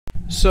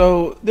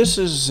So this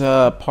is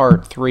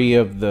part 3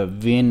 of the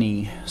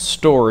Vinny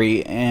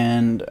story,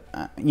 and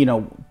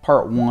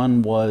part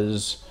 1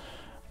 was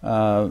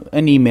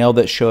an email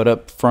that showed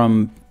up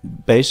from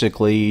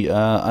basically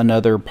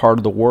another part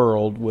of the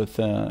world with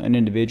an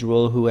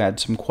individual who had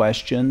some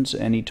questions,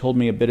 and he told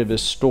me a bit of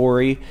his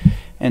story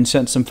and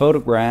sent some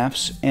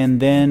photographs, and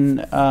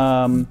then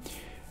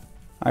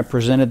I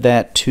presented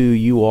that to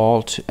you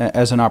all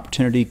as an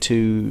opportunity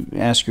to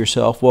ask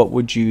yourself, what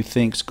would you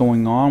think's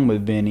going on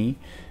with Vinny?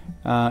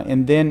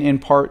 And then in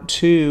part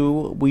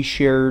 2, we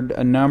shared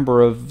a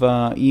number of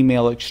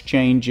email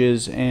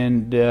exchanges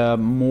and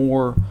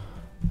more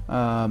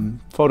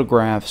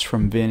photographs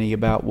from Vinny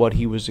about what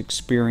he was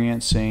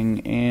experiencing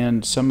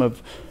and some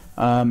of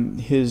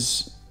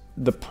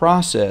the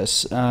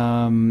process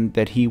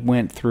that he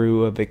went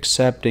through of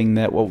accepting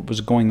that what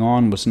was going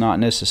on was not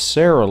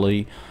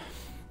necessarily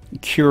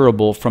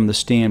curable from the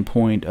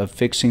standpoint of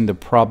fixing the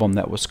problem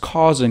that was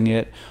causing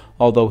it,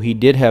 although he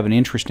did have an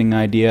interesting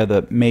idea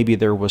that maybe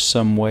there was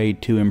some way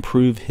to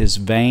improve his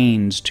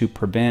veins to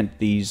prevent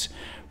these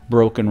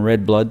broken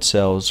red blood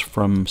cells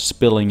from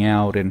spilling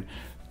out and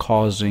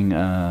causing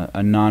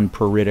a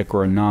non-pruritic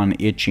or a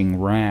non-itching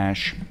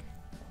rash.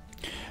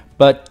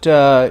 But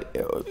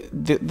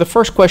the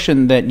first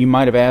question that you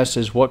might have asked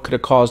is, what could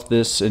have caused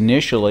this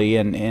initially?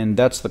 And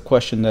that's the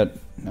question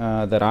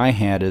that I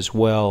had as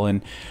well.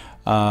 And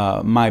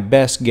my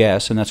best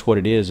guess, and that's what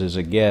it is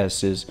a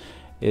guess, is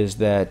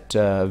that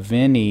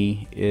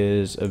Vinny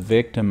is a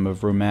victim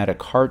of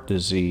rheumatic heart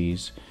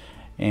disease,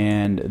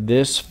 and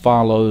this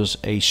follows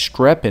a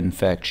strep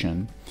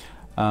infection.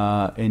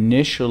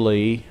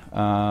 Initially,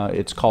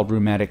 it's called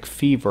rheumatic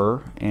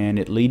fever, and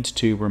it leads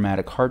to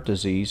rheumatic heart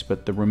disease,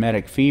 but the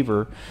rheumatic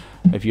fever,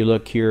 if you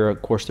look here,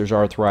 of course there's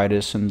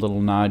arthritis and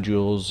little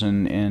nodules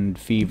and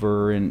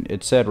fever and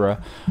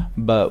etc.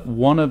 But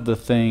one of the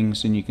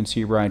things, and you can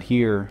see right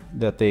here,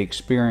 that they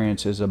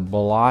experience is a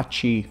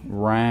blotchy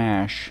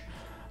rash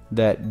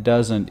that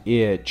doesn't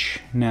itch.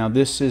 Now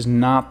this is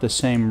not the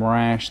same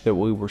rash that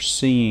we were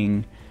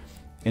seeing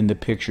in the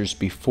pictures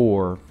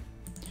before.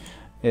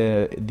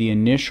 The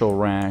initial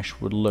rash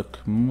would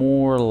look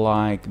more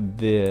like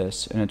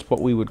this, and it's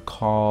what we would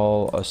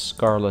call a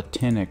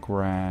scarlatinic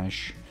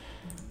rash,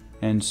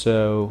 and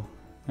so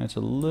that's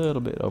a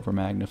little bit over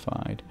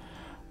magnified.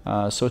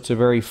 So it's a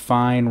very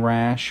fine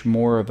rash,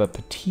 more of a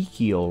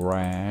petechial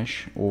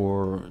rash,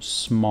 or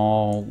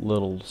small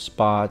little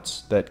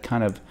spots that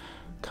kind of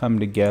come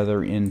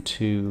together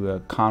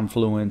into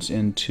confluence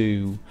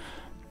into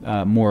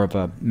more of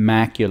a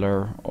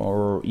macular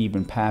or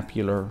even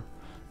papular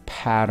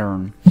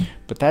pattern.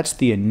 But that's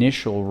the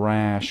initial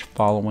rash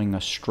following a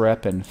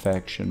strep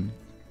infection.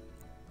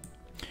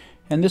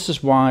 And this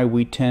is why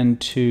we tend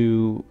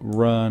to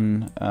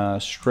run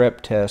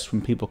strep tests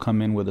when people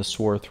come in with a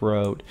sore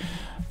throat,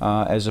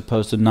 as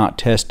opposed to not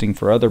testing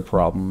for other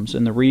problems.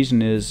 And the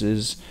reason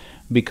is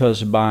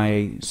because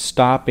by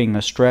stopping a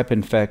strep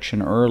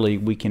infection early,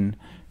 we can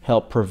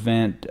help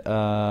prevent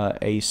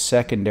a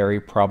secondary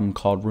problem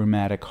called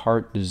rheumatic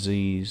heart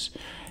disease.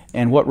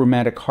 And what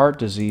rheumatic heart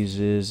disease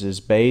is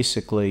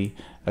basically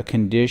a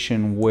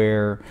condition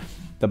where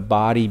the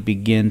body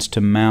begins to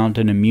mount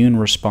an immune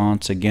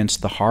response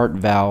against the heart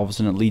valves,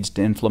 and it leads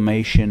to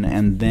inflammation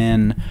and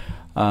then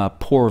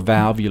poor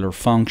valvular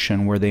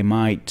function, where they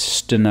might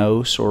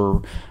stenose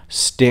or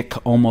stick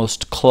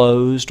almost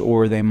closed,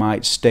 or they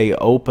might stay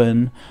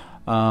open.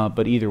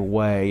 But either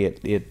way,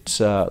 it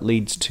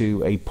leads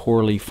to a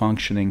poorly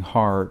functioning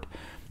heart.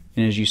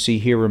 And as you see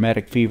here,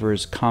 rheumatic fever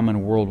is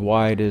common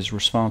worldwide, is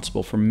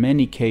responsible for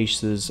many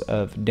cases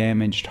of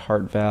damaged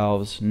heart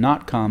valves,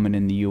 not common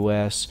in the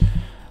U.S.,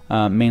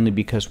 mainly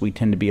because we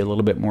tend to be a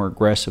little bit more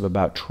aggressive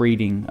about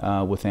treating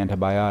with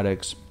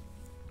antibiotics.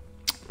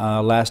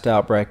 Last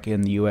outbreak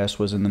in the U.S.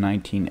 was in the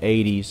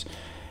 1980s.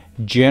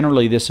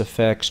 Generally, this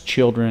affects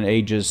children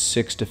ages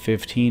 6 to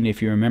 15.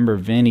 If you remember,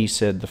 Vinny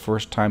said the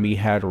first time he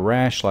had a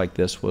rash like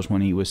this was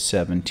when he was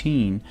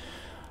 17.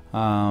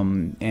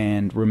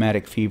 And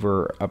rheumatic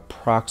fever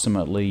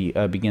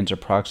begins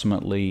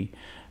approximately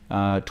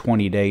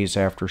 20 days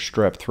after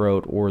strep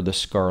throat or the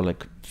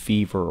scarlet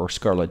fever or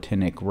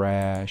scarlatinic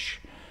rash.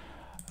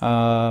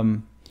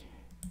 And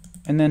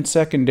then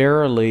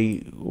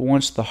secondarily,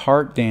 once the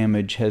heart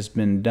damage has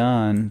been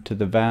done to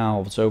the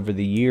valves over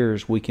the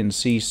years, we can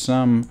see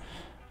some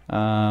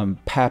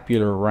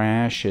papular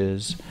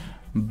rashes,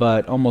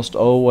 but almost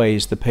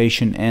always the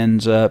patient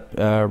ends up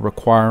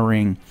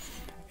requiring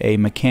a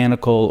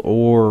mechanical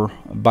or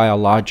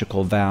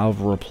biological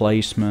valve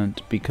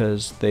replacement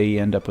because they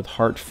end up with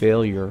heart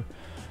failure,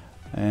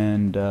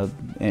 and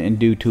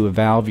due to a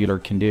valvular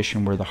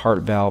condition where the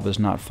heart valve is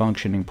not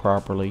functioning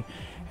properly.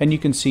 And you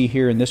can see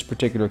here in this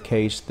particular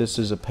case, this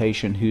is a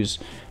patient who's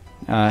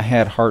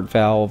had heart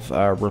valve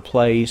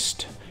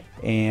replaced,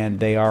 and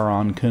they are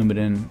on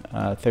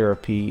Coumadin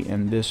therapy,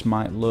 and this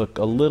might look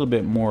a little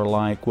bit more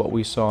like what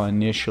we saw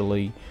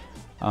initially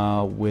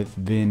with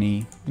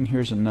Vinny. And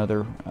here's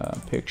another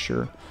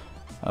picture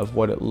of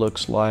what it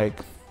looks like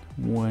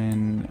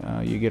when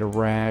you get a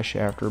rash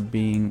after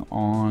being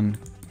on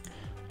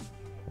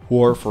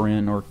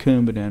warfarin or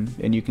Coumadin,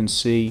 and you can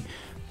see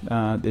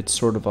it's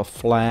sort of a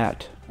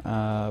flat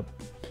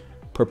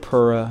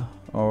purpura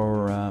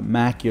or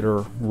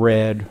macular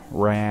red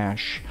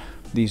rash.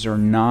 These are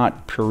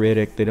not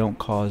pruritic, they don't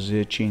cause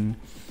itching,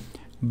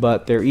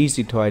 but they're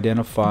easy to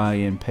identify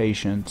in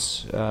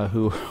patients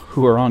who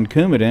are on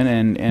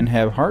Coumadin and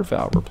have heart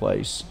valve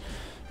replaced.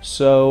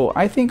 So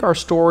I think our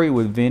story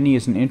with Vinny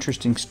is an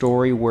interesting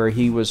story where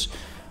he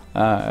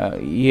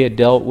had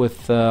dealt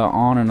with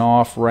on and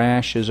off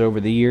rashes over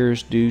the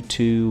years due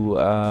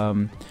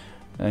to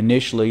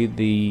initially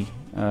the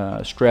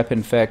strep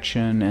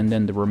infection and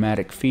then the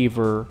rheumatic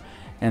fever,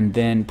 and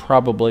then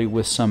probably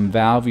with some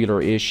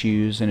valvular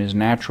issues in his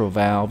natural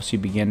valves he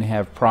began to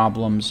have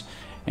problems,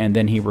 and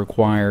then he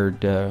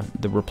required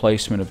the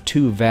replacement of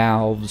 2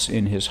 valves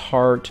in his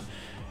heart,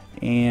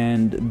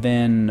 and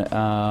then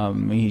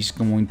he's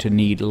going to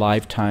need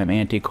lifetime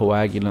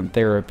anticoagulant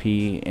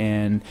therapy,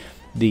 and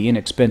the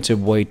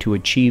inexpensive way to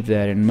achieve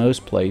that in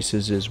most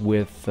places is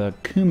with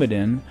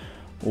Coumadin,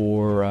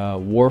 or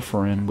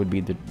warfarin would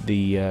be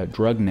the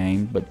drug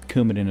name, but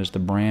Coumadin is the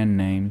brand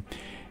name,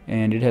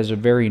 and it has a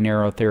very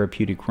narrow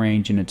therapeutic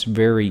range, and it's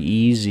very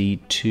easy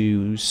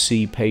to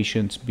see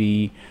patients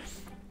be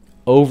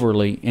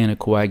overly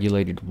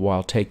anticoagulated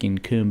while taking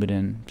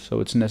Coumadin, so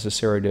it's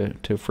necessary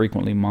to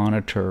frequently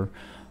monitor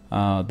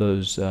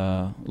those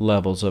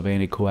levels of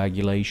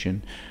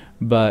anticoagulation.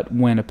 But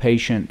when a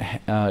patient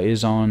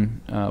is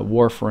on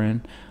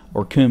warfarin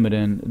or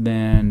Coumadin,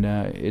 then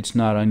it's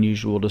not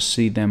unusual to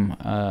see them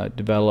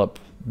develop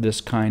this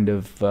kind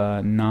of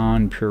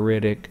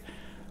non-pruritic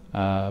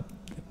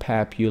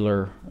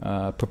papular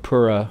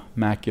purpura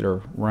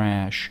macular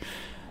rash.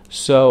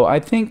 So I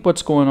think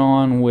what's going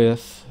on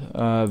with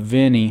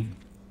Vinny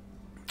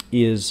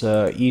is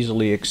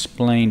easily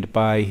explained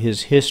by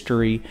his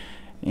history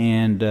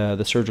and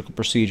the surgical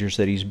procedures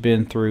that he's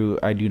been through.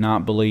 I do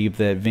not believe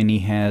that Vinny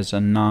has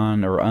a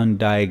non or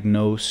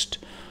undiagnosed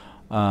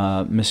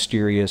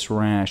mysterious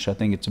rash. I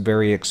think it's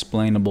very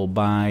explainable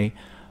by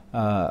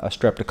a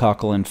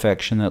streptococcal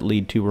infection that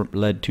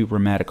led to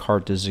rheumatic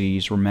heart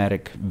disease,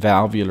 rheumatic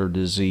valvular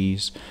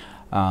disease,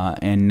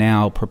 and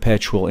now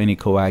perpetual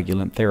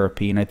anticoagulant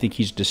therapy. And I think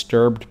he's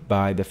disturbed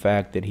by the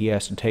fact that he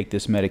has to take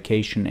this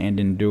medication and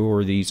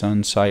endure these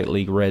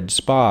unsightly red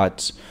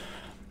spots.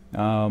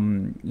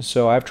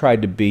 So I've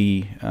tried to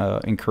be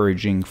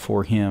encouraging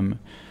for him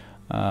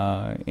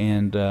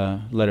and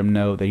let him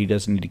know that he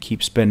doesn't need to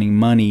keep spending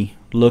money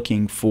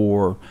looking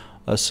for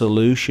a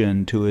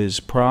solution to his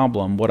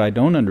problem. What I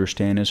don't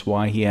understand is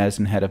why he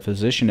hasn't had a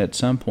physician at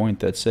some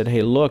point that said,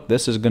 hey, look,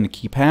 this is going to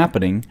keep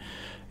happening.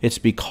 It's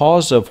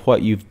because of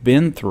what you've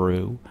been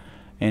through,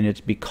 and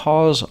it's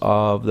because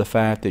of the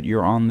fact that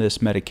you're on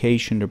this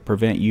medication to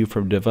prevent you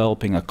from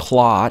developing a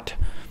clot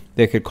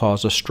that could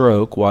cause a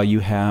stroke while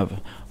you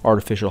have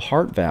artificial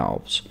heart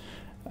valves.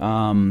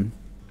 And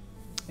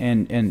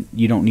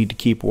you don't need to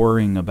keep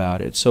worrying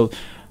about it. So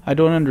I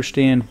don't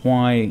understand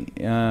why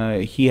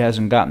he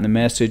hasn't gotten the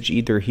message.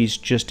 Either he's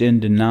just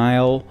in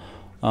denial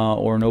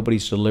or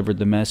nobody's delivered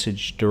the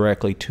message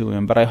directly to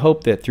him. But I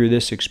hope that through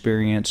this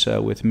experience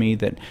with me,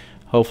 that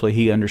hopefully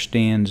he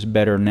understands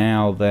better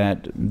now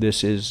that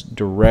this is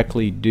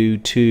directly due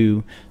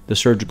to the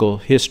surgical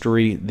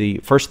history,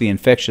 first the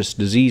infectious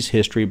disease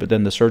history, but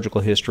then the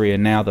surgical history,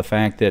 and now the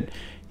fact that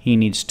he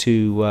needs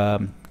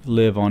to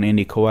live on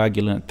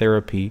anticoagulant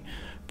therapy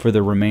for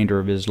the remainder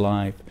of his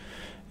life.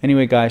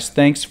 Anyway, guys,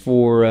 thanks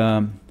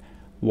for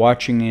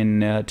watching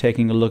and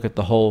taking a look at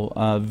the whole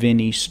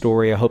Vinny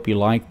story. I hope you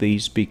like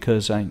these,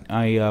 because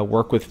I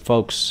work with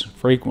folks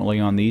frequently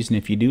on these, and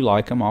if you do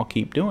like them, I'll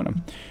keep doing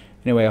them.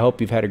 Anyway, I hope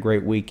you've had a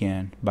great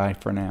weekend. Bye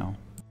for now.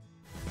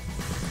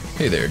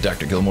 Hey there,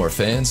 Dr. Gilmore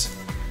fans.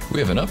 We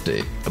have an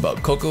update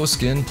about Cocoa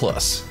Skin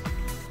Plus.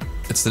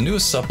 It's the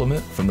newest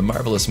supplement from the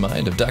marvelous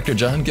mind of Dr.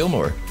 John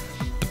Gilmore.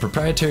 The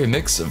proprietary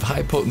mix of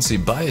high-potency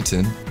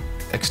biotin,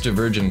 extra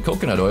virgin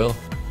coconut oil,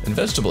 and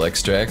vegetable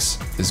extracts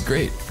is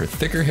great for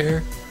thicker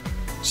hair,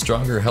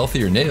 stronger,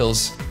 healthier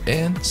nails,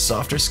 and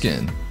softer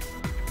skin.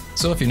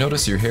 So if you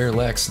notice your hair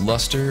lacks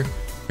luster,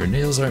 your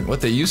nails aren't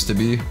what they used to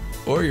be,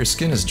 or your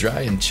skin is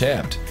dry and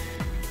chapped,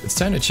 it's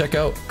time to check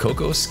out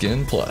Cocoa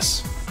Skin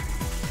Plus.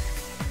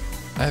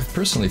 I have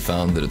personally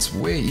found that it's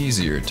way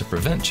easier to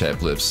prevent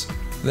chapped lips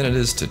than it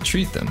is to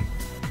treat them.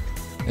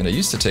 And I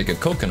used to take a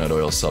coconut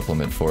oil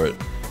supplement for it,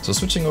 so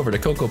switching over to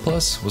Cocoa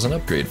Plus was an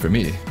upgrade for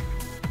me.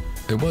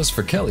 It was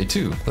for Kelly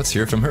too. Let's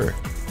hear from her.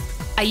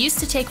 I used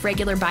to take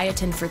regular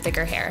biotin for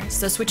thicker hair,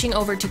 so switching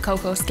over to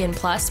Cocoa Skin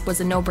Plus was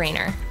a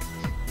no-brainer.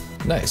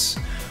 Nice.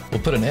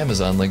 We'll put an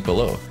Amazon link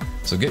below,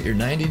 so get your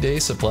 90-day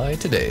supply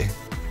today.